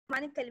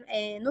معنى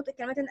نطق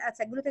الكلمات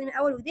هتسجله تاني من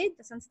اول وجديد،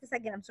 بس نسيت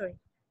اسجل. ام سوري.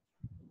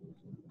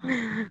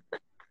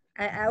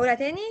 اقولها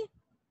تاني.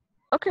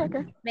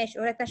 اوكي ماشي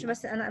اقولها تاني عشان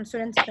بس انا ام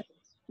سوري نسيت.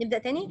 نبدا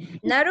تاني.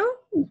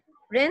 narrow،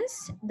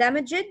 rinse،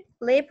 damaged،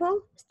 label،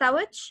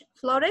 stouch،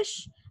 flourish،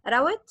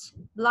 rout،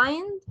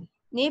 blind،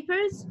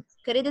 neighbors،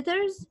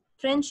 creditors،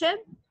 friendship،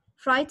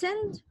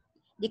 frightened،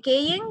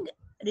 decaying،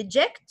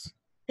 reject،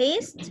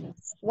 paste،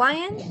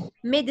 wine،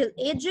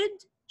 middle-aged،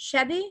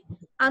 shabby،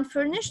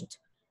 unfurnished،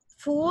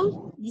 fool،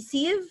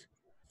 deceive،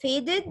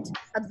 faded،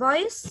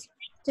 advice،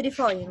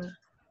 terrifying.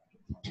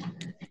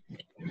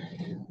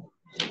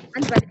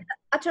 عندي بعد كده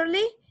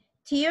utterly،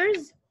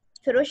 tears،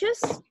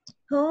 ferocious،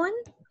 hone،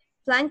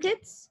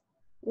 blankets،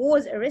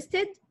 was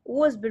arrested،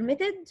 was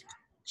permitted،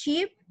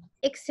 cheap،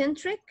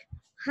 eccentric،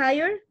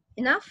 higher،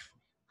 enough،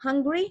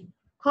 hungry،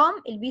 calm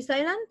البي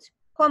silent،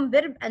 calm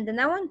verb and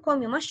noun، calm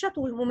يمشط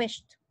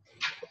ومشط،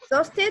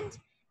 exhausted،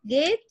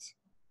 gate،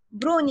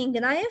 pruning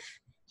knife،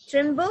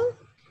 tremble،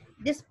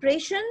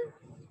 desperation،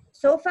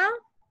 sofa،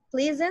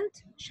 pleasant،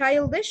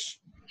 childish،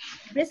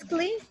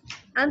 briskly،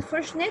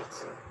 unfortunate،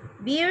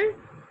 beer،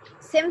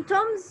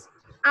 symptoms،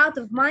 out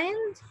of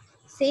mind،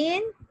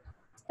 sane،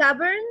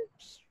 stubborn،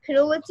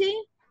 cruelty،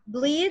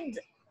 bleed،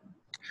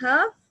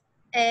 have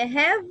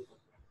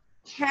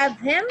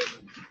him،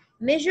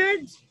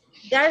 measured،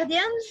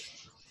 guardians،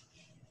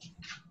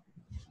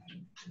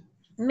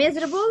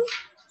 miserable،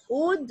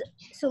 would،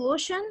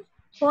 solution،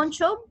 pawn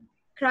shop،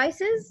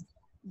 crisis،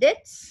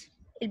 debts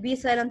البي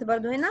silent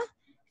برضو هنا،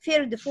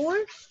 feared for،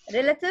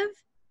 relative،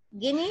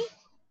 guinea،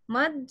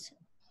 mud،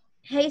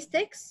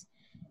 haystacks،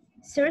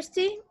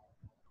 thirsty،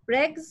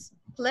 rags،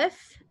 cliff،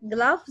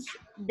 gloves،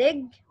 dig،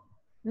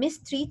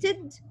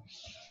 mistreated،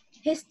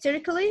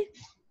 hysterically،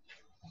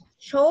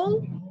 shoal،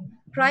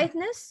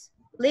 brightness،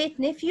 late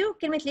nephew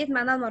كلمة late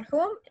معناها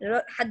المرحوم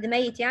حد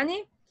ميت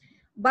يعني،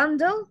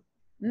 bundle،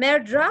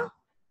 murderer،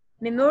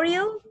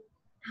 memorial،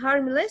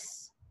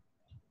 harmless،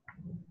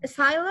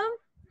 asylum،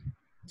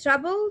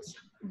 troubled،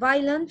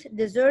 violent،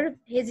 deserve،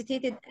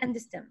 hesitated and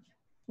stem.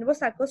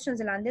 نبص على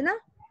الكويشنز اللي عندنا.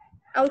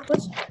 أول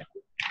question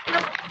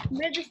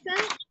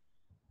medicine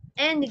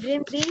and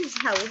green beans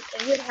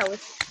house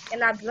warehouse.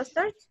 يلا عبد الله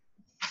ستارت.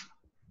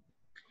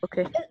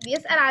 اوكي.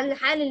 بيسأل على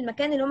حال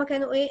المكان اللي هم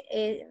كانوا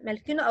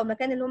مالكينه او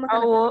المكان اللي هم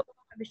كانوا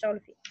بيشتغلوا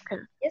فيه.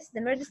 Yes,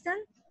 the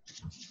medicine.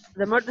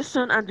 The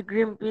medicine and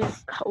green beans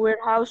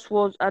warehouse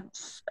was a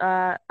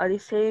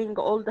decaying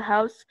old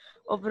house,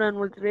 overrun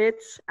with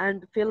rats and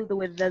filled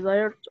with the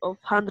dirt of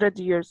 100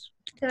 years.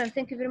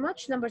 Thank you very much.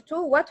 Number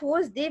 2, what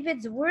was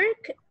David's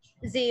work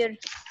there?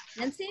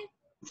 Nancy?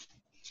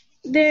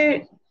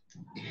 There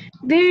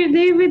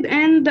David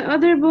and the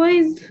other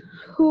boys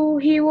who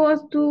he was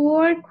to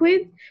work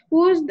with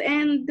washed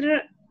and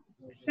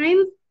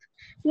rinsed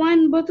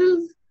wine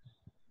bottles,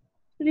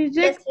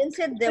 Yes,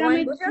 rinsed the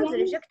wine bottles,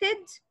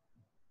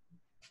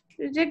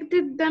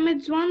 rejected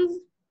damaged ones,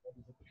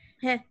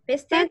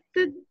 pasted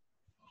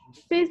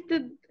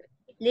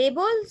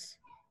labels,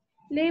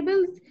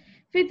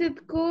 fitted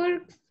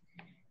corks,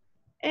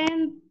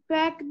 and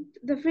packed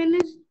the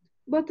finished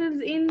bottles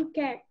in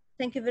cans.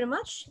 Thank you very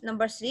much.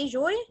 Number 3,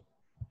 Joy.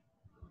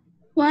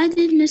 Why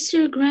did Mr.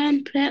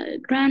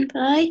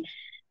 Grandpa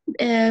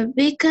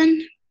beckon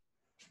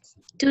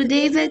to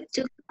David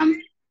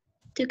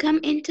to come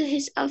into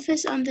his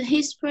office on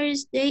his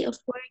first day of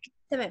work?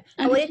 تمام.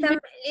 هو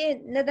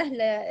ليه نده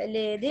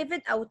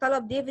لديفيد او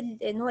طلب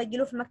ديفيد ان هو يجي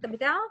له في المكتب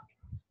بتاعه؟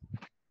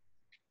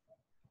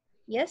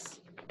 Yes.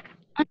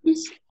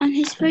 On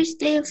his first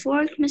day of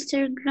work, Mr.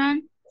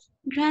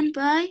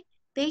 Grandpa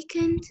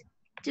beckoned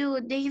to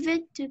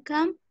David to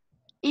come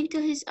into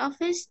his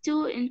office to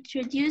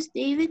introduce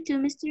David to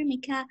Mr.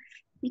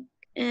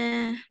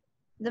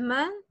 the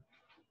man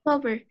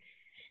Copper.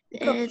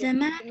 The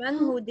man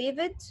who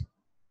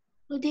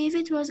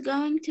David was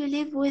going to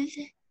live with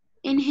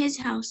in his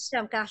house.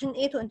 تمام. كان عشان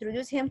to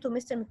introduce him to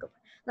Mr. McCopper.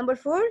 Number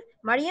 4,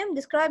 Mariam,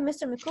 describe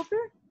Mr.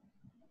 McCopper.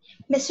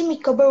 Mr.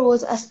 McCopper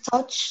was a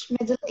stout,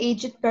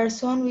 middle-aged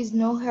person with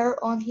no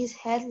hair on his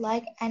head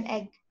like an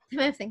egg.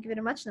 Thank you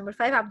very much. Number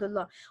 5,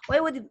 Abdullah. Why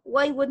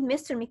would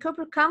Mr.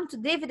 McCopper come to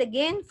David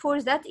again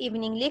for that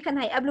evening? ليه كان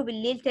هيقابله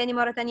بالليل تاني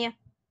مرة تانية؟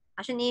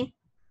 عشان ايه؟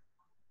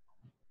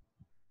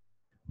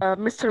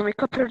 Mr.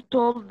 McCopper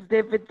told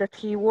David that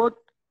he would.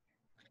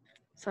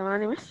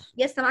 سامعني مش؟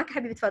 Yes, سامعك يا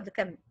حبيبي، اتفضل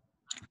كمل.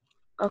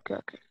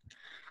 Okay.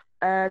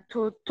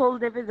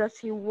 Told David that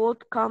he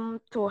would come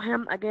to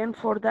him again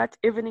for that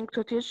evening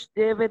to teach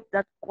David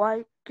that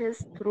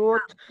quickest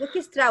route.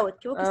 quickest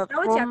route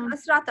يعني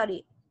أسرع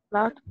طريق.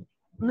 لا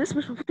الناس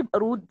مش المفروض تبقى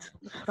رود.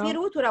 في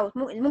روت وراوت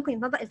ممكن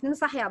يتنطق الاثنين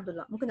صح يا عبد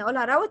الله. ممكن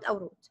أقولها راوت أو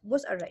روت.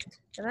 both are right.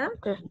 تمام؟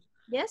 Okay.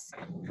 Yes.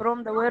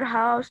 From the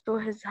warehouse to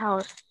his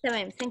house.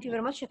 تمام. Thank you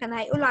very much. كان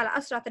هيقول على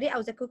أسرع طريق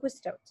أو the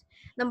quickest route.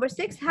 Number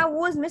 6, how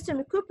was Mr.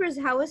 McCooper's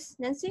house,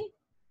 Nancy?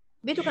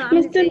 بيته كان عامل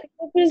ازاي؟ Mr.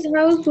 McCooper's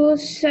house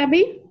was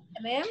shabby.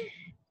 تمام.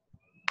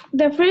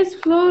 The first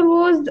floor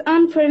was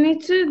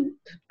unfurnished.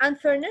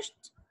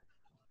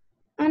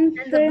 And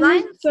the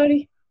blinds,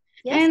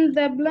 Yes. And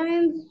the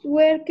blinds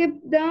were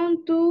kept down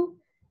to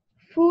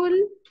fool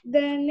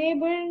the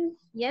neighbors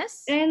Yes.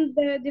 and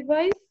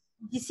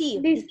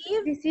Deceive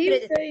deceive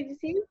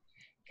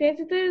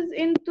creditors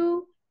into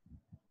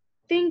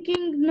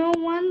thinking no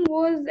one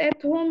was at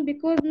home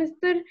because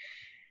Mr.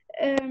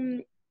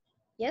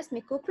 Yes,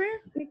 Cooper.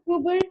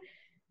 Cooper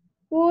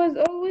was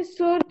always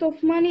short of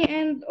money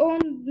and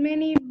owned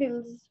many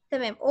bills.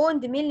 تمام.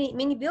 owned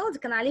many bills،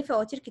 كان عليه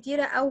فواتير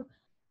كتيرة أو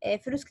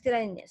فلوس كتيرة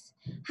للناس.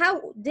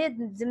 How did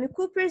the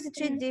Coopers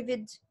treat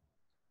David?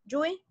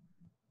 Joy?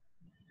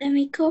 The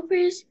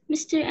McCoppers,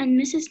 Mr. and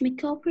Mrs.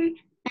 McCopper,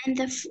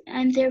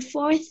 and their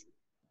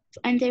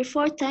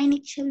four tiny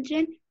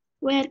children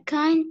were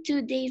kind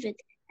to David,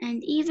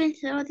 and even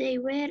though they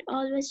were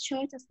always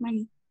short of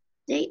money,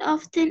 they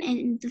often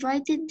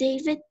invited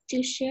David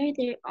to share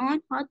their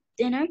own hot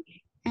dinner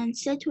and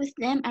sit with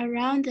them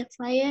around the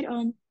fire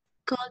on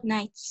cold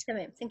nights.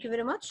 تمام. Thank you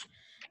very much.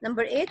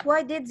 Number 8.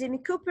 Why did the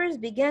McCoopers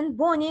begin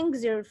boning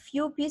their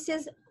few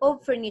pieces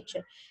of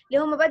furniture؟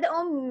 اللي هم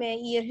بدأوا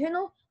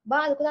يرهنوا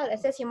بعض قطع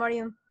الأساس يا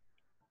مريم.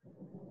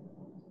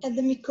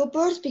 The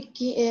McCoopers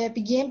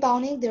began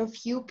buying their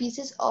few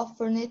pieces of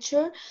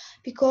furniture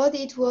because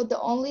it was the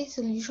only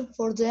solution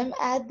for them,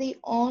 as they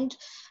owned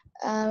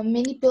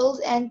many bills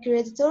and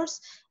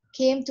creditors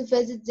came to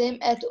visit them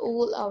at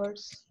all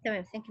hours.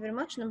 تمام. Thank you very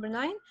much. Number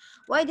 9.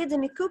 Why did the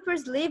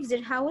McCoopers leave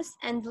their house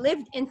and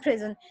lived in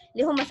prison؟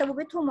 اللي هم سابوا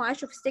بيتهم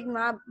وعاشوا في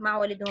السجن مع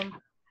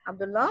والدهم.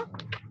 عبد الله.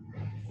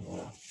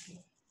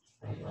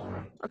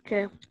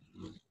 Okay.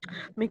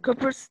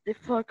 McCoopers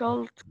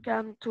difficult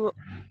came to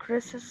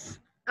crisis.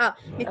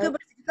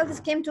 McCoopers difficulties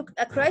came to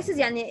a crisis،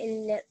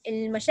 يعني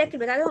المشاكل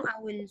بتاعتهم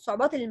او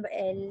الصعوبات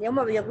اللي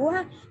هم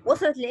بيواجهوها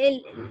وصلت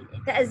لايه؟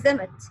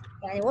 تأزمت،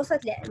 يعني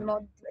وصلت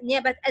ان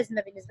هي بقت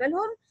ازمه بالنسبه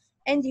لهم.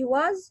 and he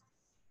was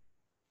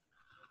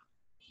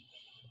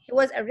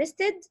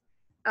arrested.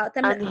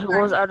 And he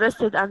was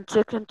arrested and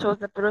taken to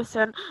the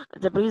prison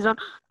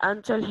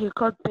until he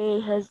could pay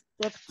his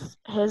debts.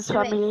 His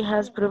family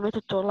has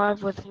permitted to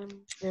live with him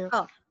there.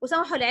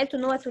 وسمحوا لعيلته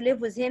ان هو to live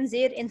with him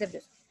there in the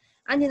prison.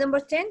 عندي number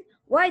 10.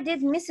 Why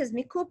did Mrs.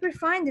 McCooper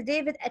find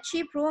David a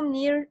cheap room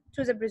near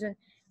to the prison؟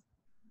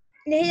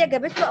 اللي هي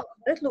جابت له أو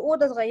قالت له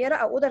أوضة صغيرة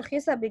أو أوضة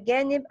رخيصة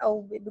بجانب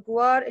أو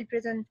بجوار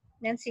البريزن.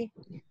 نانسي.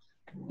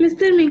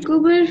 Mr.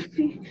 McCooper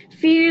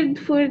feared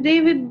for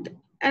David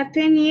at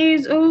 10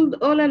 years old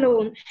all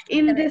alone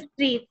in the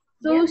street,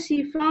 so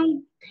she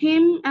found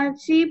him a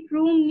cheap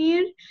room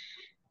near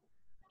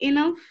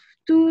enough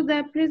to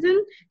the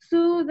prison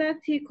so that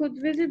he could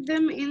visit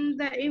them in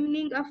the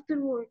evening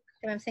after work.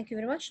 تمام. Thank you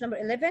very much. Number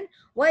 11.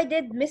 Why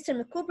did Mr.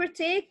 McCooper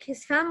take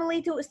his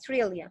family to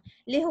Australia؟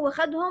 ليه هو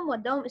خدهم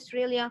وداهم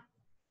أستراليا؟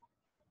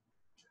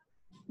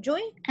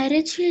 Joy? A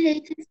rich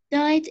relative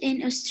died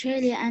in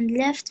Australia and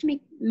left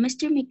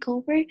Mr.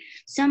 McCooper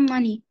some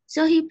money,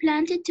 so he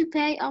planned to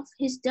pay off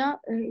his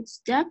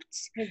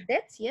debts. His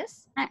debts, yes.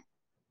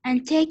 And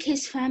take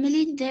his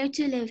family there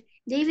to live.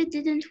 David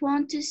didn't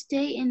want to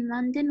stay in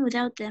London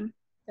without them.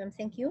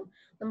 Thank you.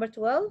 Number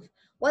 12.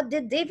 What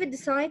did David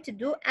decide to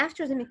do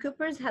after the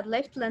McCoopers had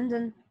left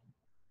London?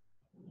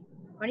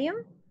 Mariam?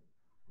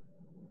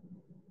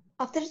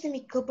 After the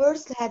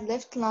McCoopers had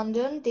left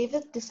London,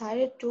 David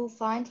decided to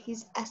find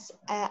his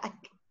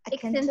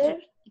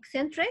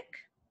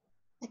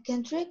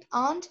eccentric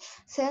aunt,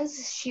 since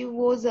she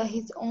was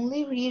his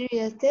only real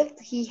relative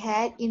he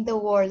had in the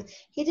world.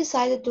 He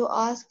decided to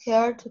ask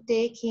her to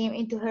take him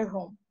into her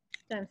home.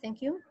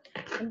 Thank you.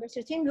 Number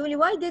 13. Really,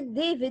 why did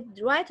David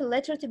write a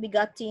letter to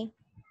Bugatti?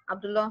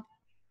 Abdullah.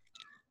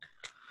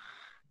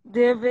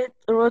 David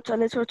wrote a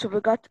letter to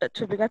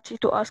Bugatti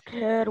to ask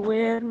her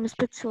where Miss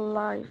Betsy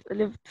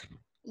lived.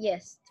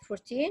 Yes.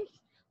 14.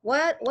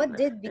 What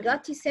did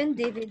Bugatti send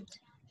David?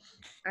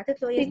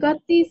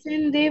 Bugatti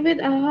sent David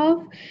a half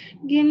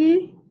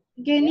guinea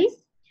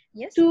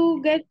yes.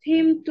 to get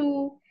him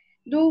to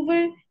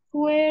Dover,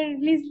 where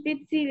Miss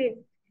Betsy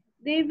lived.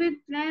 David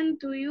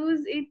planned to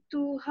use it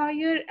to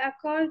hire a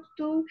car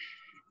to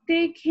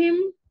take him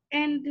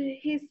and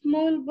his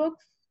small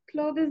box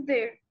clothes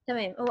there.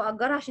 تمام. هو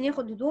أجرها عشان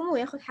ياخد هدومه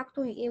وياخد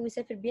حاجته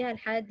ويسافر بيها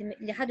لحد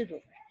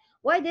دوفر.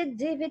 Why did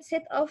David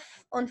set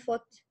off on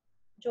foot?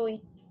 Joy.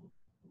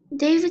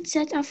 David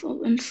set off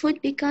on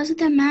foot because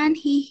the man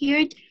he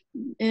hired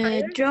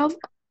drove.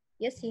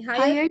 Yes, he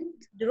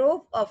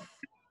drove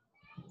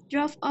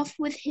off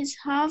with his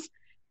half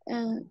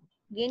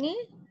guinea.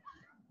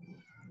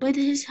 With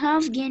his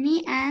half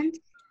guinea and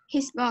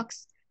his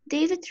box.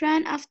 David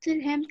ran after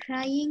him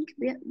crying,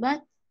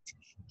 but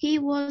he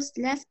was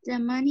left the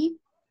money.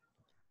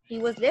 He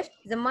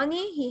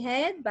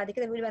had بعد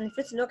كده بيقول بقى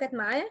الفلوس اللي هو كانت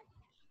معاه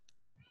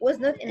was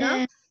not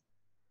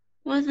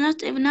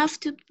enough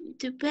to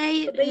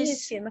pay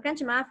his share. ما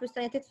كانش معاه فلوس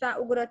تانية تدفع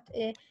أجرة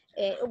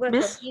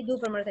توديه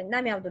دوفر مرة تانية.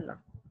 نعم يا عبد الله.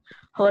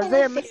 هو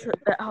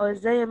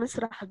ازاي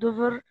مصر راح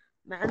دوفر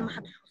مع ان ما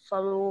حدش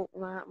وصله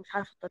ومش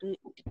عارف الطريق؟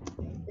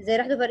 ازاي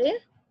راح دوفر ايه؟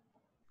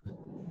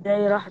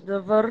 ازاي راح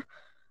دوفر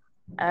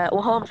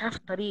وهو مش عارف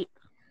الطريق؟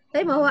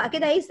 طيب ما هو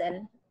اكيد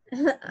هيسأل.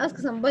 ask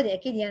somebody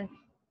اكيد يعني.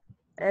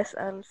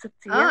 اسأل 6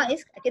 أيام.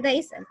 اكيد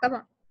هيسأل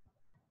طبعا.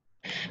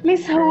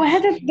 Miss هو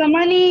حتة the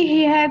money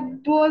he had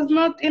was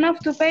not enough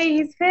to pay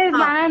his fares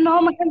معناه ان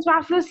هو ما كانش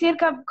معاه فلوس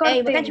يركب كار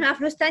ايوه ما كانش تاني. معاه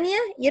فلوس تانية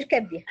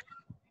يركب بيها.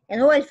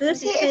 يعني هو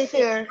الفلوس بس اللي ايه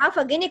كانت fair؟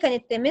 10 جنيه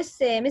كانت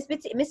مس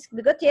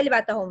بيجوت هي اللي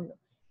بعتهم له.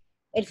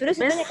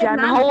 الفلوس التانية بس كانت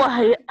يعني معاه. هو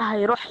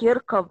هيروح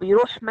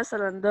يروح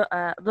مثلا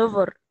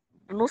دفر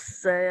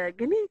بنص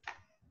جنيه.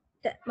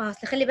 ما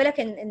اصل خلي بالك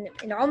ان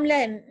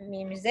العمله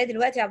مش زي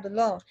دلوقتي يا عبد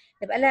الله،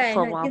 ده بقى لها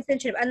 200 طبعا.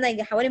 سنه، بقى لنا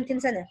يجي حوالي 200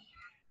 سنه.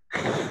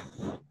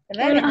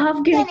 تمام ولا يعني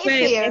هاف جنيه يعني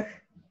ايه fair؟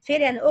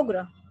 فير يعني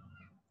اجره.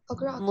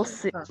 أقرأ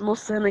نص آه.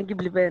 نص هنا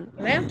نجيب لبان.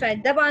 تمام.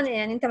 فطبعا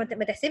يعني انت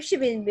ما تحسبش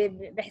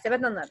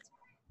بحساباتنا النهارده.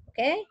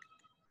 اوكي.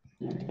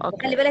 وخلي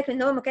اوكي. بالك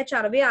ان هو ما كانتش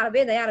عربيه،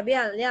 ده هي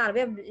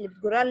عربيه اللي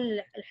بتجرها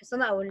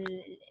الحصانه او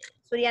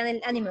سوري يعني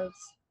الانيمالز.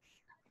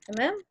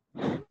 تمام.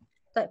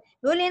 طيب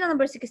بيقول لي هنا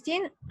نمبر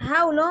 16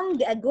 how long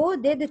ago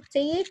did it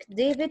take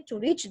David to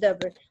reach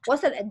Dover؟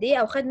 وصل قد ايه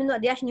او خد منه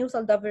قد ايه عشان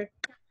يوصل دافر؟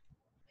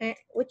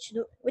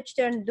 which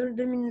turn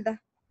دول مين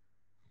ده؟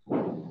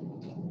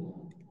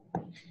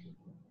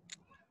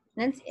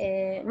 نانسي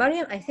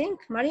مريم I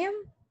think مريم.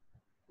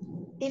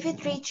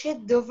 David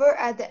reached Dover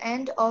at the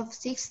end of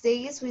 6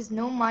 days with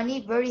no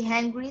money, very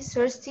hungry,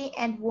 thirsty,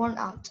 and worn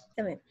out.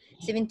 تمام.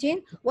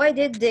 17 why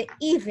did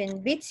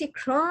even Betsy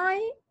cry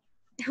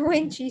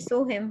when she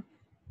saw him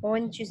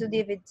when she saw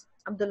David؟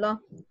 عبد الله.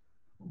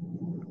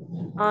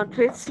 Aunt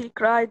Betsy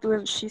cried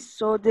when she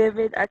saw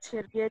David at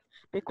her gate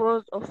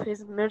because of his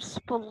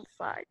merciful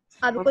sight.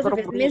 because of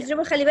his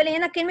miserable. خلي بالي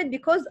هنا كلمة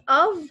because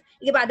of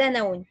يجي بعدها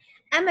noun،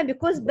 أما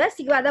because بس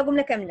يجي بعدها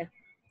جملة كاملة.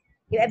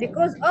 يبقى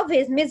because of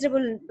his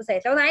miserable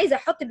sight. لو أنا عايزة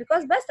أحط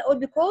because بس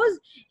أقول because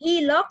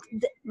he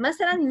looked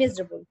مثلا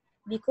miserable.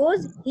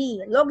 because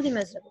he looked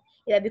miserable.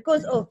 يبقى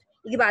because of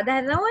يجي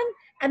بعدها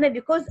noun، أما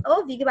because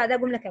of يجي بعدها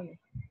جملة كاملة.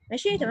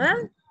 ماشي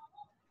تمام؟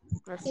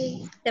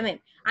 Okay. تمام.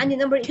 عندي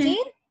number 18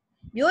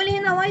 بيقول لي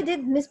هنا why did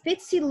Miss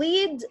Betsy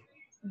lead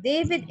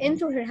David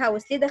into her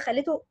house؟ ليه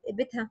دخلته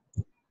بيتها؟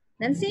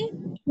 نانسي؟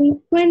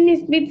 When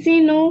Miss Betsy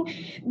knew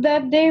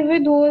that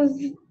David was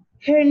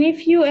her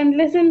nephew and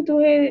listened to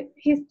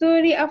his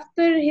story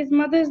after his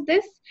mother's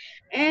death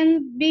and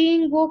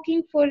being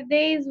walking for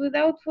days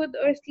without food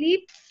or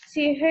sleep,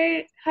 she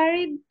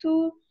hurried to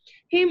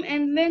him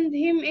and led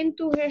him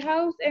into her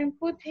house and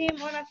put him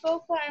on a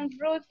sofa and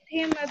brought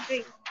him a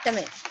drink.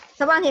 تمام.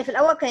 طبعا هي في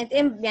الاول كانت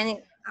ايه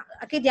يعني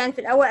اكيد يعني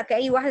في الاول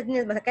كاي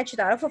واحده ما كانتش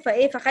تعرفه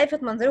فخايفه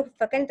منظره،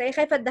 فكانت ايه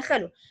خايفه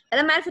تدخله.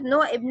 فلما عرفت ان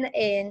هو ابن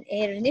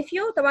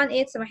النيفيو طبعا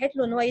ايه سمحت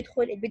له ان هو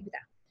يدخل البيت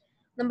بتاعه.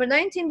 نمبر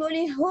 19 بيقول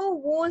لي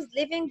who was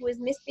living with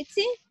Miss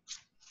Betsy؟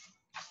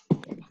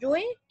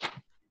 جوي.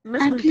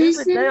 مس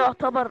ديفيد ده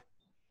يعتبر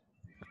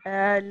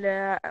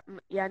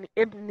يعني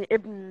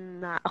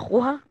ابن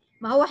اخوها.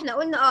 ما هو احنا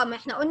قلنا ما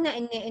احنا قلنا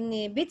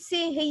ان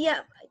بيتسي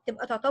هي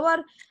تبقى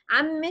تعتبر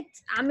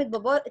عمة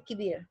بابا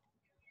الكبير،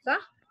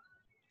 صح؟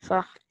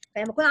 صح.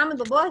 فلما تكون عمة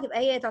بابا تبقى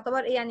هي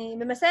تعتبر ايه يعني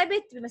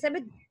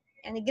بمثابة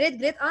يعني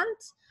جريت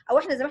انت، او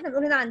احنا زي ما احنا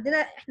بنقول هنا عندنا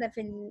احنا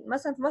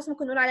مثلا في مصر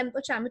ممكن نقول عليها، ما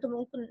نقولش عمته،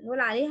 ممكن نقول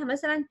عليها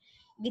مثلا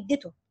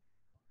جدته،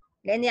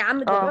 لان هي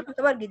عمة بابا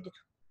تعتبر جدته.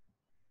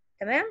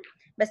 تمام.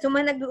 بس هم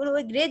هناك بيقولوا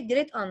ايه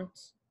جريت انت.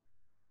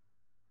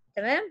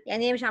 تمام.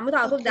 يعني هي مش عمته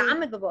على طول، ده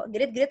عمة بابا.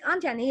 جريت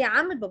انت يعني هي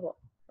عمة بابا.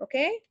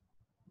 اوكي.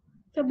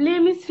 طب ليه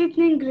ميس في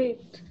 2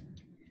 جريد؟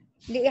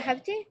 ليه ايه يا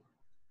حبيبتي؟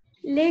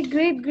 ليه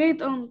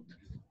جريت أنت؟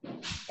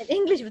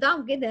 الانجليش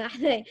بتاعهم كده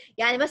احنا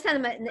يعني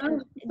مثلا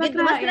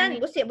جده مثلا يعني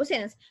بصي يا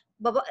ناس،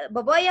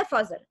 بابايا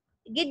فازر،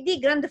 جدي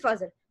جراند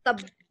فازر. طب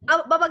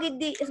بابا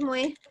جدي اسمه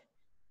ايه؟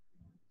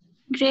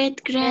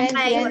 جريت جراند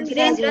ايوه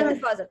جريت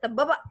جراند فازر. طب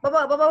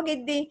بابا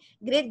جدي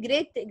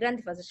جريت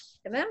جراند فازر.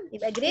 تمام.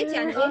 يبقى جريت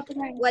يعني ايه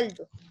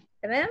والده.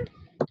 تمام.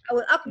 او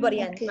الاكبر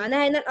يعني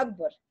معناها هنا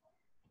الاكبر.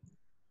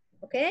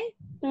 اوكي.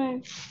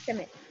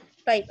 تمام.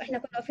 طيب احنا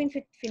كنا واقفين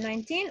في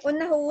 19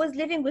 قلنا هو was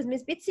living with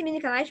Miss Betsy. مين اللي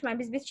كان عايش مع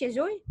ميس بيتسي يا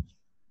جوي؟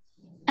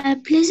 A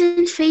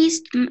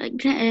pleasant-faced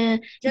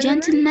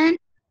gentleman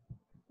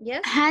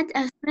yes. had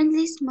a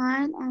friendly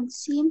smile and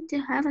seemed to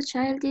have a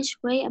childish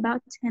way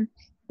about him.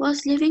 Was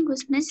living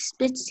with Miss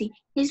Betsy.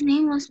 His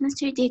name was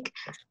Mr. Dick.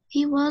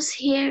 He was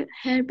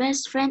her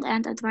best friend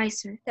and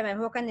advisor.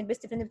 تمام. هو كان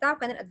البيست فريند بتاعه،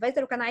 كان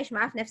الادفايزر، وكان عايش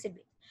معاه في نفس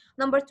البيت.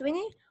 نمبر 20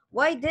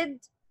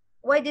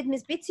 why did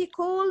Miss Betsy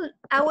call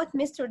out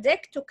Mr.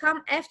 Dick to come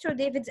after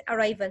David's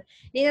arrival؟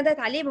 ليه ندهت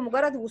عليه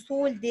بمجرد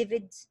وصول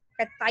ديفيد؟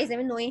 كانت عايزه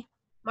منه ايه؟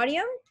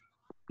 مريم؟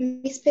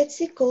 Miss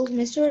Betsy called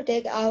Mr.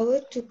 Dick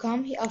out to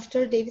come after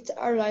David's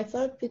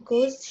arrival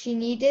because she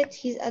needed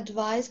his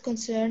advice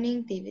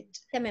concerning David.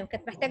 تمام.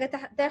 كانت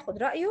محتاجه تاخد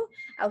رايه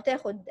او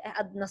تاخد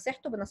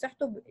نصيحته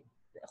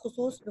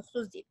بخصوص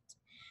ديفيد.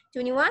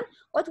 21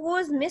 what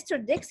was Mr.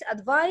 Dick's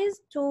advice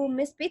to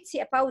Miss Betsy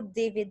about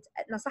David؟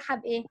 نصحها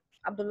بايه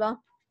عبد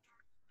الله؟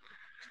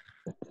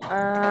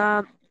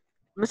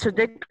 Mr.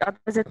 Dick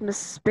advised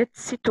Miss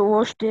Betsy to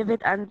wash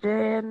David and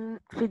then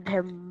feed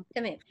him.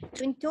 تمام.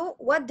 22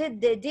 what did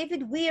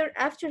David wear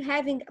after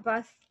having a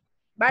bath؟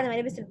 بعد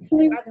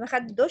ما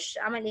خد الدش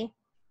عمل ايه؟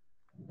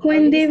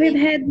 When David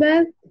had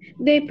bath,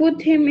 they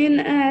put him in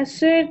a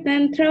shirt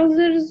and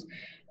trousers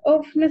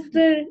of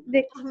Mr.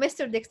 Dick.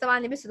 مستر ديكس طبعا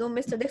لبس هدوم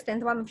مستر ديكس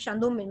لان طبعا مفيش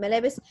عندهم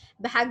الملابس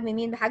بحجم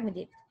مين؟ بحجم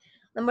ديفيد.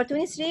 نمبر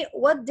 23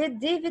 what did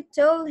David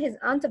tell his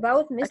aunt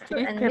about Mr.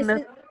 أكيد and كانت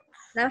Mrs.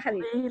 نعم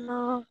حبيبي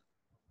طويلة،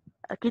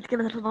 أكيد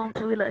كانت رضاهم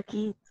طويلة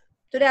أكيد.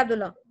 تقول يا عبد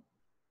الله؟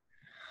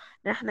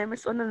 احنا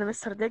مس قلنا ان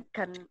مستر ديك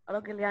كان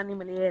راجل يعني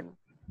مليان،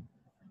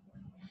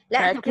 لا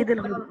احنا فأكيد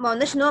ما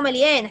قلناش ان هو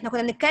مليان، احنا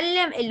كنا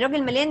بنتكلم الراجل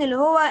المليان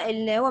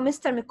اللي هو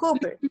مستر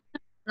ميكوبر.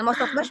 احنا ما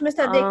وصفناش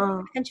مستر ديك،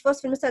 ما كانش في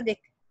وصف المستر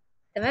ديك.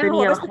 تمام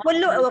هو بس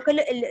كله هو كل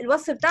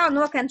الوصف بتاعه ان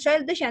هو كان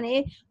شايلدش يعني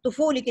ايه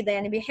طفولي كده،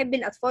 يعني بيحب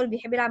الاطفال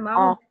بيحب يلعب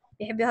معاهم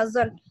بيحب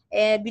يهزر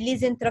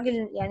بليزنت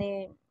راجل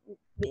يعني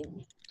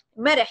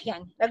مرح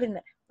يعني راجل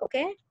مرح.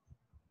 اوكي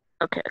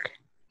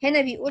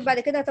هنا بيقول بعد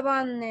كده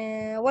طبعا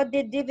what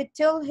did David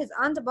tell his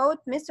aunt about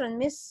Mr.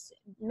 and Miss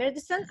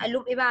Madison؟ قال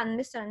لهم ايه بقى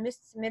عن Mr. and Miss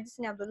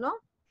Madison يا عبد الله؟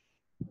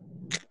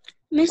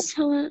 مس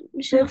هو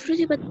مش المفروض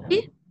يبقى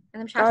ايه؟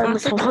 انا مش عارفه.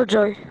 مش المفروض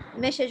جوي.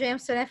 ماشي يا جوي.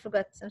 I'm sorry I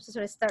forgot. I'm so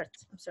sorry. Start.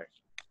 I'm sorry.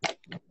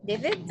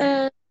 David.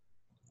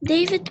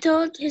 David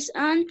told his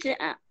aunt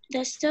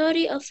the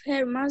story of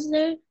her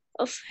mother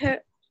of her.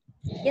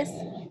 Yes.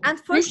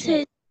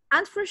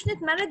 Unfortunate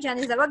marriage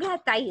يعني زواجها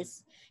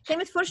التعيس.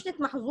 كلمة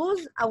fortunate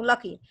محظوظ أو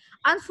lucky.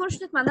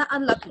 Unfortunate معناها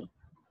unlucky.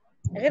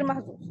 غير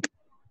محظوظ.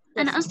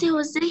 أنا قصدي هو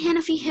إزاي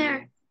هنا في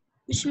hair؟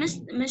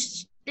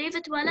 مش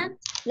ديفيد ولد؟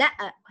 لا.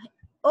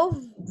 of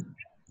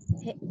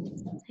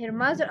her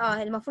mother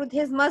المفروض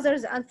his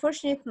mother's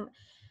unfortunate.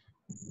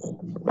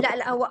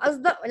 لا هو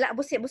قصده لا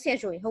بصي يا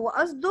جوي هو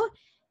قصده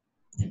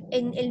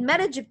ان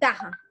المارج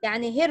بتاعها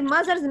يعني her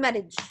mother's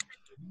marriage.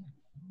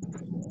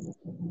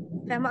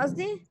 فاهمة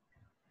قصدي؟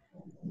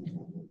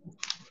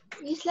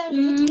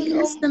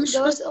 يسلم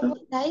جواز أم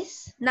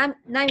التعيس. نعم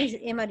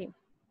يا مريم.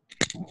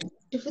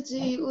 شفت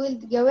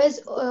يقول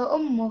جواز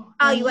أمه.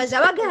 ايوه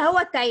زواجها هو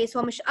التعيس.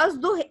 هو مش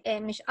قصده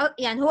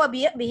يعني هو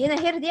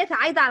هنا هير ديت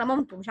عايده على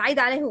مامته مش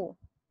عايده عليه هو.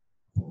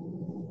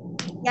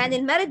 يعني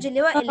المارج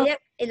اللي هي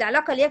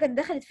العلاقه اللي هي كانت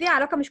دخلت فيها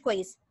علاقه مش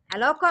كويسه،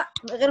 علاقه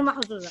غير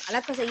محظوظه،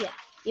 علاقه سيئه.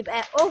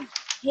 يبقى of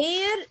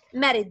her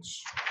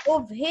marriage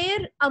of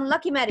her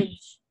unlucky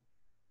marriage.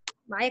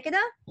 معايا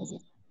كده؟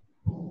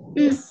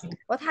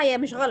 واضحه؟ هي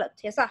مش غلط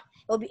هي صح.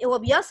 هو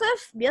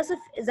بيصف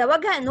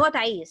زواجها ان هو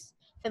تعيس،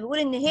 فبيقول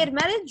ان her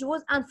marriage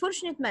was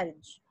unfortunate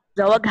marriage.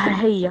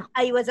 زواجها هي.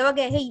 ايوه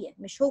زواجها هي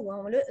مش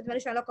هو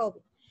ملوش علاقه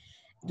بيه.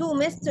 To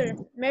Mr.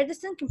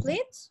 Madison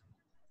complete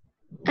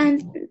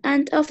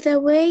and of the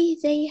way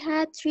they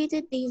had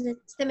treated David.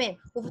 تمام.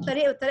 وفي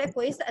الطريقه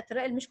كويسه،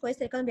 الطريقه اللي مش كويسه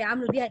اللي كانوا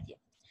بيعاملوا بيها دي.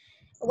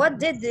 What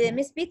did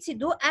Miss Betsy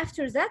do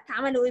after that؟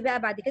 عملوا ايه بقى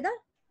بعد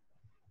كده؟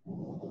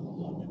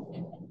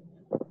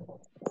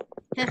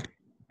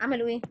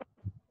 عملوا ايه؟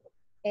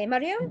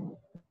 مريم؟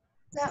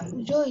 لا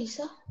جوي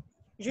صح؟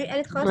 جوي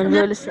قالت خلاص.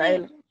 جوي لسه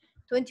قايله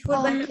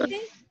 24 بقى.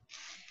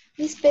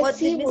 Miss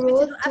Betsy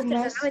wrote to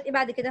عملت ايه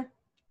بعد كده؟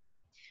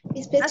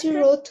 Miss Betsy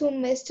wrote to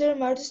Mr.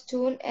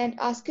 Murdstone and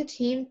asked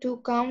him to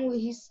come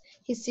with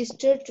his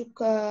sister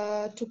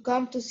to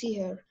come to see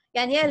her.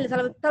 يعني هي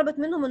اللي طلبت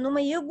منهم ان هم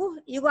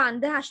يجوا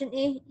عندها عشان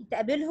ايه؟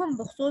 تقابلهم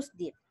بخصوص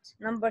ديفيد.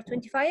 Number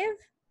 25.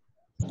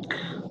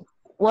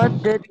 What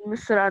did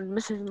Mr. and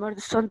Mrs.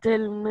 Murdstone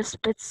tell Miss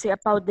Betsy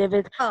about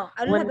David?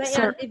 قالوا لها بقى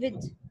ايه عن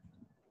ديفيد؟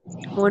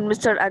 When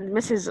Mr. and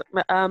Mrs.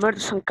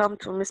 Murdstone come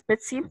to Miss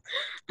Betsy,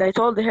 they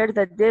told her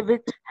that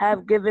David have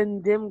given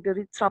them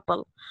great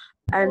trouble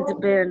and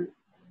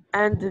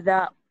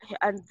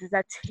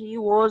that he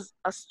was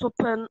a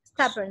stubborn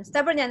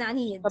يعني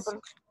عنيد.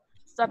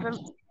 stubborn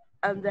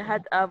and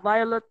had a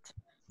violent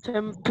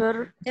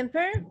temper.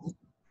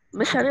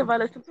 مش عارف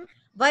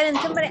violent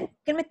temper.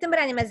 كلمة temper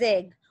يعني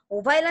مزاج،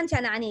 وviolent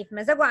يعني عنيف.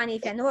 مزاجه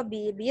عنيف يعني هو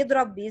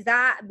بيضرب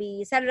بيزعق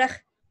بيصرخ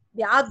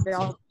بيعض.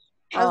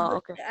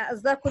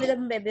 قصدها كل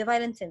ده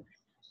بviolent temper.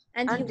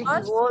 And he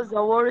was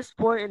the worst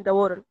boy in the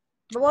world.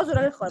 بوظوا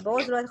الولد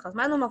خالص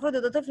مع انه المفروض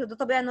ده طفل ده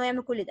طبيعي ان هو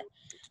يعمل كل ده.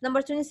 Number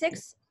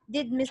 26.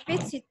 Did Miss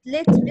Betsy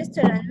let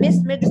Mr. and Miss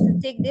Madison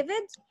take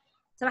David؟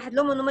 سمحت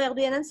لهم ان هم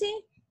ياخدوه يا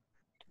نانسي؟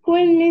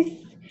 When Miss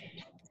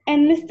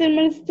and Mr.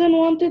 Murdstone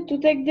wanted to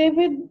take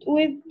David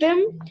with them,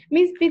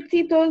 Miss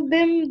Betsy told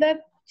them that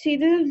she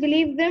didn't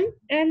believe them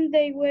and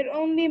they were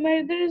only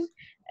murderers,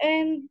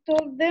 and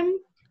told them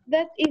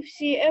that if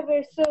she ever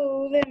saw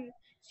them,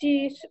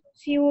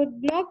 she would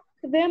knock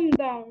them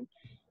down.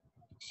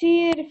 She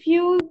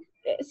refused.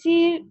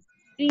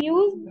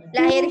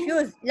 لا هي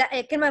refused. لا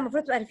الكلمة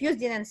المفروض تبقى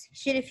refused يا نانسي.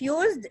 She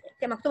refused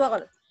كان مكتوبة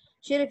غلط.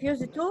 She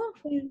refused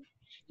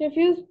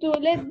to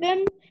let them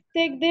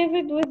take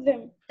David with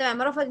them.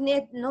 تمام رفض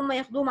ان هم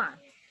ياخدوه معاه.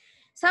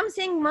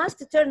 Something must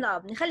turn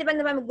up. نخلي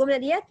بالنا بقى من الجملة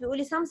ديت. بيقول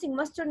لي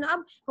something must turn up.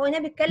 هو هنا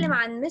بيتكلم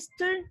عن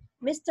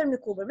مستر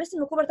ميكوبر. مستر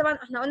ميكوبر طبعا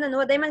احنا قلنا ان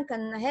هو دايما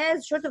كان has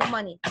short of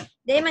money.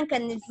 دايما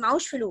كان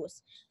معهوش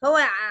فلوس. فهو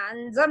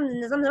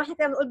النظام زي ما احنا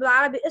كده بنقول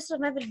بالعربي اصرف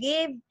ما في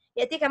الجيب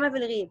ياتيك ما في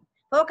الغيب.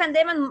 فهو كان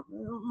دايما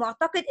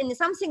معتقد ان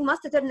something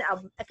must turn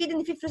up. اكيد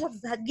ان في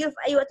فلوس هتجيله في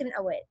اي وقت من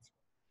الاوقات.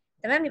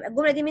 تمام. يبقى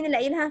الجملة دي مين اللي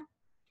قايلها؟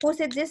 Who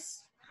said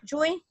this؟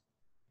 جوي؟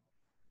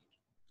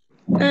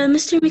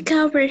 Mr.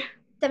 Micawber.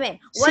 تمام.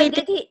 why Say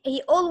did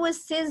he always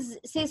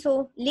say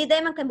so؟ ليه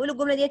دايما كان بيقول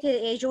الجملة ديت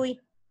يا جوي؟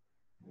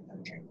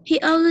 He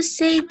always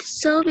said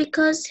so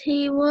because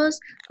he was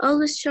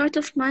always short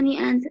of money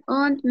and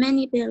owned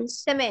many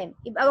bills. تمام،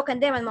 يبقى هو كان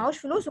دايما معهوش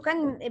فلوس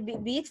وكان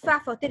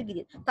بيدفع فواتير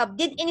جديد.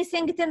 طب did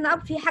anything turn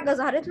up؟ في حاجة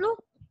ظهرت له؟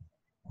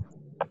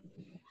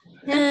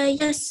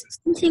 Yes,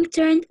 something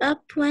turned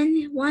up when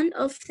one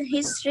of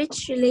his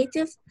rich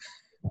relatives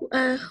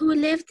who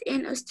lived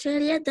in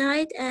Australia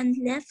died and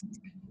left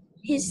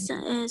his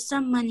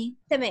some money.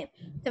 تمام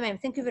تمام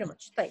thank you very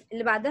much. طيب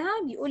اللي بعدها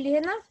بيقول لي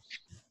هنا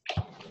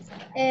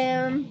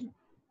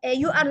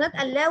you are not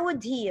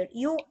allowed here.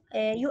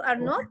 You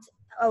are not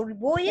or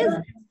boys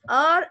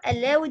are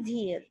allowed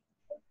here.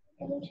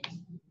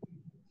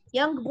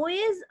 Young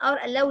boys are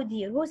allowed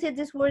here. Who said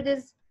these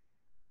words؟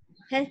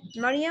 ها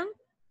مريم.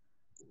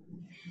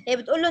 هي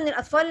بتقول له ان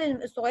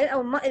الاطفال الصغيرين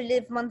او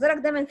اللي في منظرك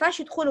ده ما ينفعش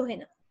يدخلوا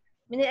هنا.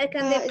 مين اللي قال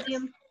الكلام ده يا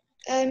مريم؟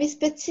 Miss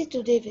Betsy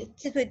to David.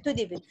 to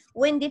David.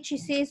 When did she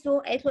say so؟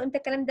 قالت له امتى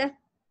الكلام ده؟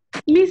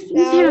 ميس when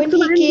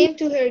مكتوب he عندي came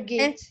to her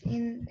gate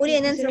in قولي يا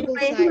his نانسي miserable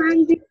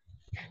مكتوب sight.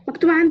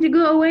 مكتوب عندي go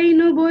away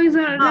no boys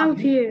are allowed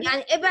here.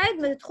 يعني ابعد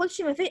ما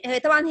تدخلش. ما في هي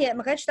طبعا هي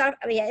ما كانتش تعرف،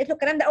 هي قالت له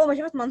الكلام ده اول ما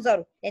شافت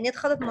منظره، يعني هي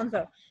اتخضت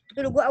منظره.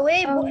 بتقول له go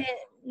away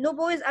no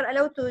boys are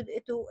allowed to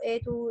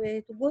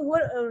go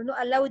here or not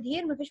allowed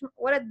here. ما فيش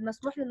ولد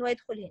مسموح له ان هو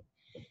يدخل هنا.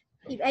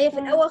 يبقى هي في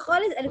الاول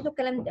خالص قالت له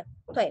الكلام ده.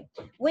 طيب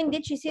when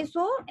did she say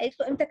so؟ قالت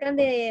له امتى الكلام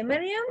ده يا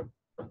مريم؟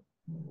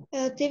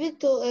 David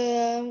told,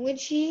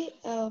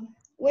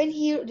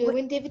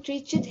 when David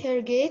reached her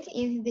gate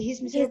in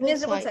his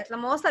miserable sight.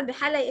 لما وصل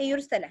بحالة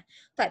يرثى له.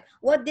 طيب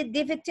what did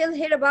David tell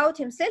her about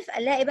himself؟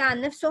 قال لها ايه بقى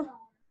عن نفسه؟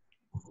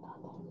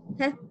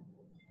 ها؟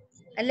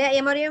 قال لها ايه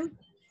يا مريم؟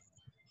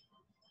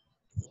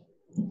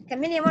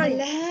 كملي يا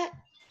مريم.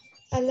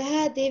 قال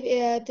لها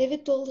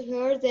David told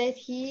her that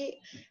he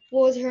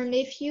was her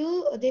nephew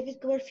David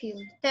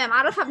Copperfield. تمام،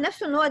 عرفها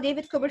بنفسه ان هو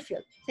ديفيد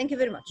كوبرفيلد. Thank you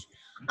very much.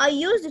 I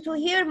used to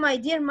hear my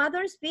dear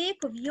mother speak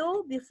of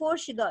you before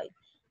she died.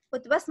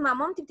 كنت بسمع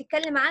مامتي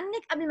بتتكلم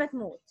عنك قبل ما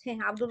تموت.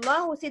 عبد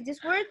الله who said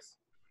these words؟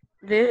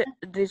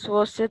 This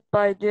was said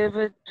by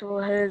David to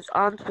his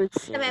aunt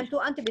Betsy. تمام to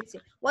Aunt Betsy.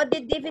 What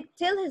did David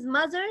tell his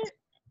mother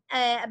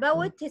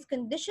about his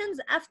conditions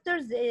after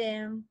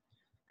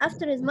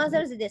his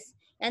mother's death؟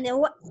 يعني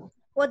هو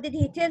what did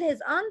he tell his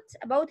aunt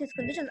about his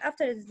conditions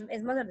after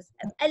his mother's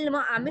death؟ قال لما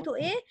عمته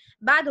ايه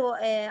بعد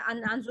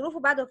عن ظروفه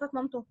بعد وفاة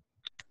مامته؟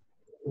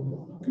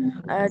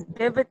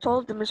 David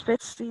told Miss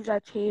Betsy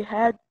that he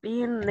had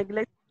been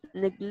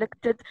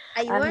neglected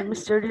and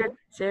mistreated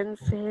since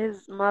his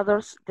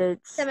mother's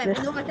death. تمام،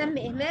 ان هو تم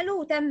اهماله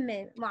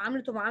وتم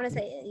معاملته معامله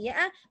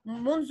سيئه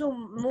منذ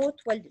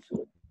موت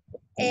والدته.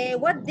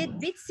 What did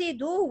Betsy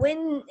do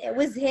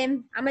with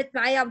him؟ عملت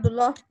معاه يا عبد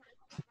الله؟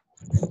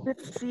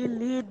 Betsy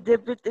led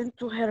David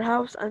into her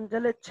house and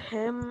let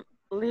him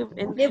live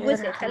with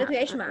her. خلته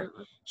يعيش معاه.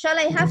 Shall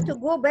I have to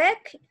go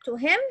back to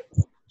him؟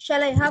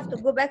 Shall I have to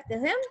go back to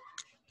him؟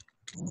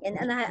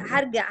 يعني انا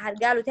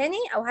هرجع له تاني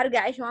او هرجع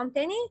اعيش معاهم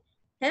تاني.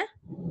 ها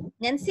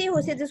نانسي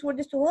who said these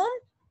words to whom؟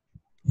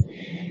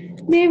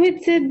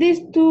 David said this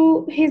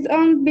to his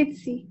aunt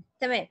Betsy.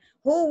 تمام.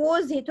 who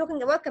was he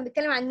talking about؟ كان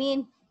بيتكلم عن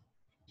مين؟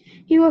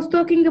 He was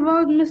talking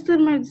about Mr.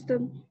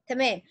 Murdstone.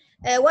 تمام.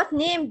 what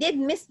name did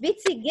Miss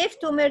Betsy give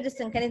to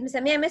Murdstone؟ كانت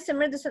مسميها Mr.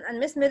 Murdstone and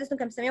Miss Murdstone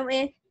كان مسميهم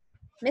ايه؟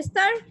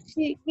 Mr.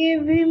 She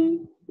gave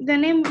him the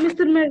name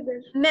Mr.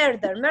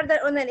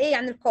 Murder قلنا الايه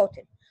يعني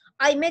القاتل.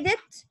 I made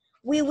it.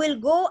 We will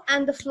go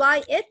and fly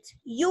it.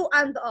 You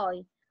and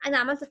I. انا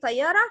عملت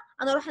طياره،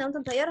 انا اروح انا وانت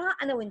نطيرها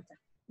انا وانت.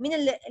 مين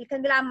اللي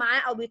كان بيلعب معاه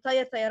او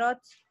بيطير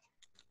طيارات؟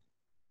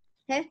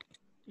 ها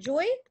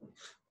جوي؟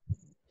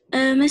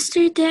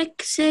 Mr.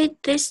 Dick said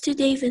this to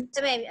David.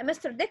 تمام،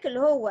 مستر ديك اللي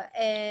هو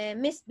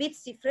ميس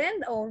بيتسي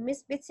فريند او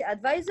ميس بيتسي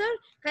ادفايزر.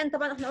 كان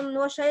طبعا احنا قلنا ان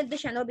هو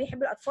شايلدش يعني هو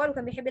بيحب الاطفال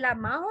وكان بيحب يلعب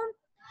معاهم.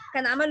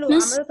 كان عمل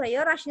له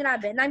طياره عشان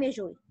يلعب بيها. نعم يا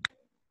جوي.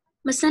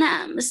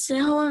 بس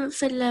هو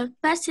في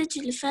الباسج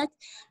اللي فات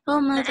هو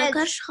ما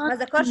ذكرش ما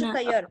ذكرش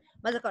الطياره،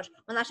 ما ذكرش.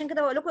 وانا عشان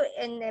كده بقول لكم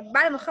ان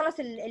بعد ما نخلص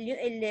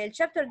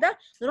الشابتر ده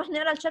نروح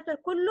نقرا الشابتر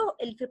كله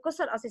اللي في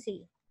القصه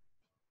الاساسيه.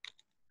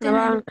 انا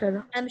بعمل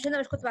كده. انا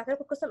مش كنت بعت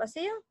لكم القصه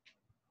الاساسيه؟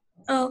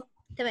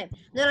 تمام،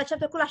 نقرا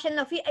الشابتر كله عشان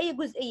لو في اي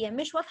جزئيه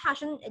مش واضحه،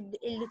 عشان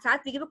اللي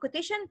ساعات بيجيب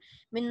الكوتيشن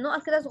من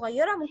نقط كده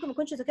صغيره ممكن ما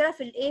يكونش ذاكرها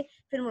في الايه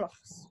في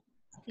الملخص.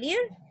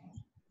 كلير؟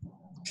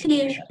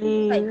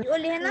 طيب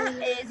يقول لي هنا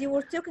they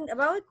were talking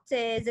about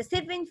the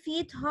 7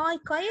 feet high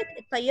kite،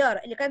 الطيارة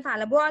اللي كانت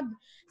على بعد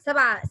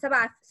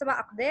 7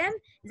 أقدام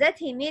that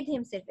he made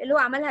himself، اللي هو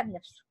عملها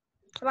بنفسه.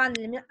 طبعا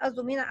اللي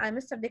قصده مين؟ على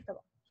مستر ديك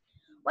طبعا.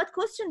 What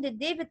question did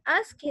David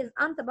ask his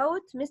aunt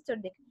about Mr.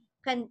 Dick؟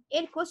 كان ايه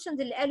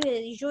الكويشنز اللي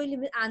قاله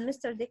جوي عن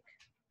مستر ديك؟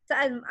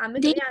 سأل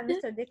عمته ايه عن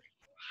مستر ديك؟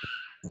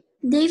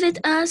 David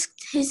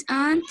asked his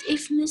aunt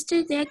if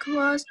Mr. Dick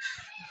was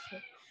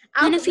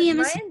out of his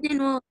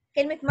mind.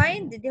 كلمة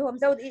mind دي هو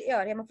مزود اي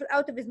ار، هي المفروض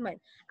out of his mind.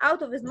 out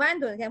of his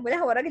mind يعني بيقول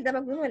هو الراجل ده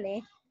مجنون ولا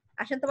ايه؟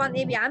 عشان طبعا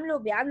ايه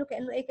بيعامله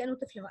كأنه ايه كأنه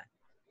طفل معاه.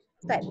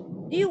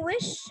 طيب do you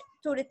wish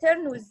to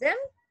return with them؟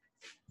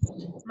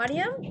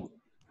 مريم.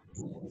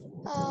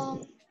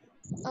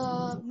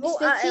 Miss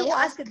Betty who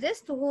asked asked this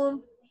to whom?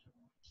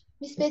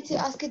 Miss Betty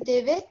asked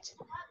David.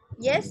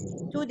 Yes,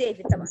 to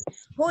David طبعا.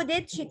 Who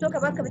did she talk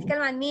about؟ كانت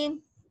بتتكلم عن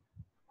مين؟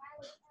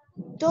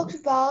 Talked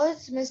about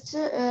Mr.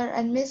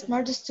 and Miss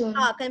Murdstone.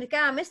 كان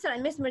بيتكلم عن مستر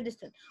and Miss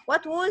Murdstone.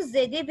 What was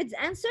David's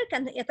answer؟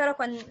 كان يا ترى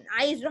كان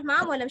عايز يروح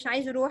معاهم ولا مش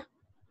عايز يروح؟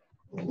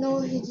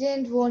 No, he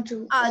didn't want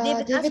to.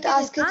 David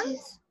asked his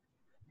aunt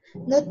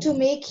not to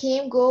make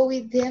him go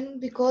with them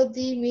because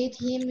they made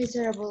him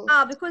miserable.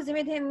 because they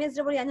made him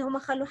miserable، يعني هم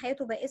خلوا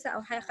حياته بائسة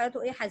أو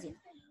خلته إيه حزينة.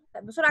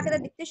 طيب بسرعة كده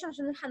الديكتيشن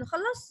عشان نلحق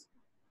نخلص.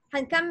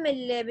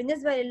 هنكمل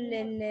بالنسبة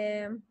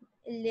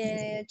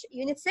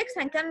يونت 6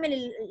 هنكمل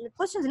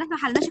الكويشنز اللي احنا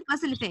ما حلناش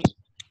الكلاس اللي فات.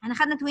 احنا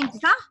خدنا 20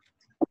 صح؟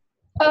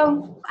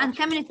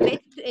 هنكمل بقية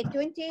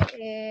 20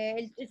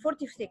 ال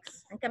 46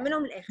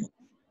 هنكملهم للآخر.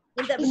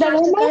 نبدأ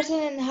افتكرت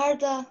ان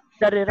النهارده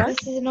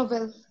بس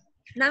نوبل.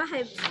 نعم يا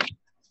حبيبتي.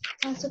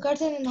 انا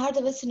افتكرت ان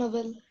النهارده بس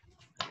نوبل.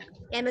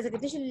 يعني ما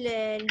ذاكرتيش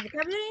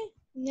الفوكابلري؟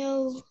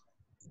 نو.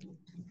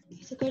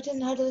 افتكرت ان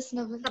النهارده بس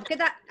نوبل. طب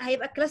كده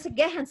هيبقى الكلاس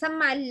الجاي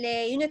هنسمع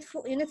اليونت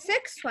 6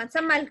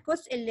 وهنسمع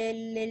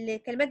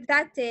الكلمات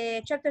بتاعت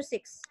شابتر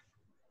 6.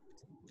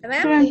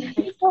 تمام؟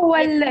 هو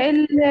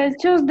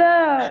التشوز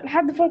ده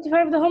لحد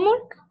 45 ده هوم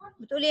ورك؟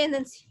 بتقولي ايه يا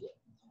نانسي؟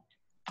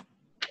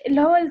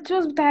 اللي هو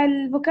التشوز بتاع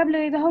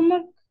الفوكابلري ده هوم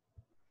ورك؟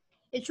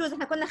 التشوز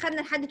احنا كنا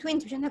خدنا لحد 20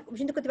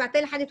 مش انت كنت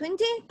بعتلي لحد 20؟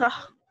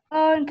 صح.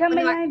 نكمل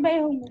يعني الباقي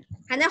هوم ورك.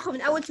 هناخد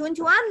من اول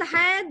 21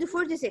 لحد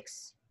 46.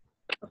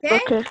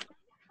 اوكي؟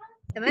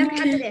 تمام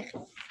لحد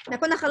الاخر. احنا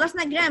كنا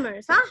خلصنا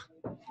جرامر صح؟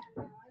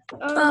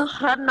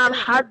 خدنا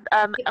لحد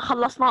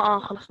خلصنا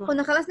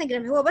كنا خلصنا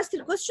جرامر. هو بس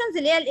الكويشنز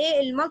اللي هي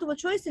الايه المالتيبل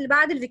تشويس اللي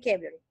بعد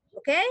الفوكابلري.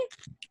 اوكي؟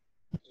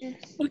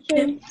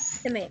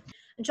 تمام.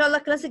 ان شاء الله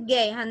الكلاس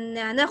الجاي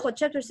هناخد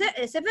شابتر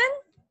 7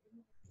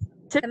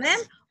 تمام،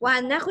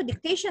 وهناخد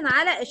ديكتيشن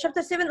على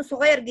الشابتر 7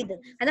 الصغير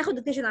جدا. هناخد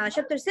ديكتيشن على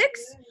شابتر 6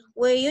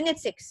 ويونت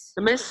 6.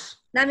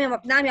 مس نعم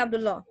يا عبد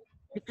الله.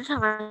 ديكتيشن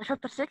على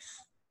شابتر 6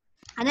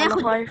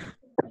 هناخد 5.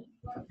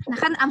 احنا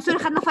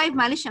خدنا 5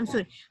 معلش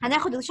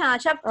هناخد ديكتيشن على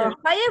شابتر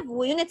 5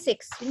 ويونت 6.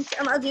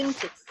 انا قصدي يونت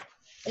 6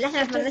 اللي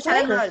احنا ما اتمناش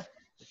عليه النهارده.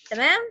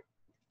 تمام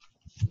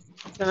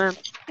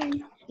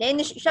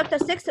لان شابتر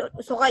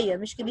 6 صغير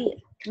مش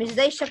كبير، مش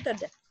زي الشابتر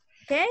ده.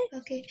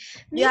 اوكي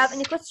do you have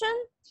any question؟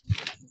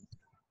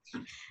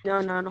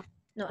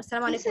 No.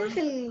 السلام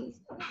عليكم.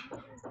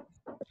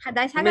 حد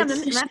عايز حاجه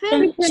قبل ما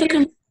نقفل؟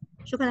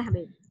 شكرا يا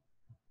حبيبي.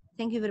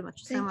 thank you very much.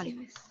 السلام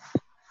عليكم.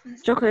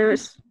 شكرا يا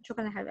مس.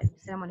 شكرا يا حبيبي.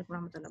 السلام عليكم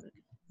ورحمه الله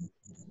وبركاته.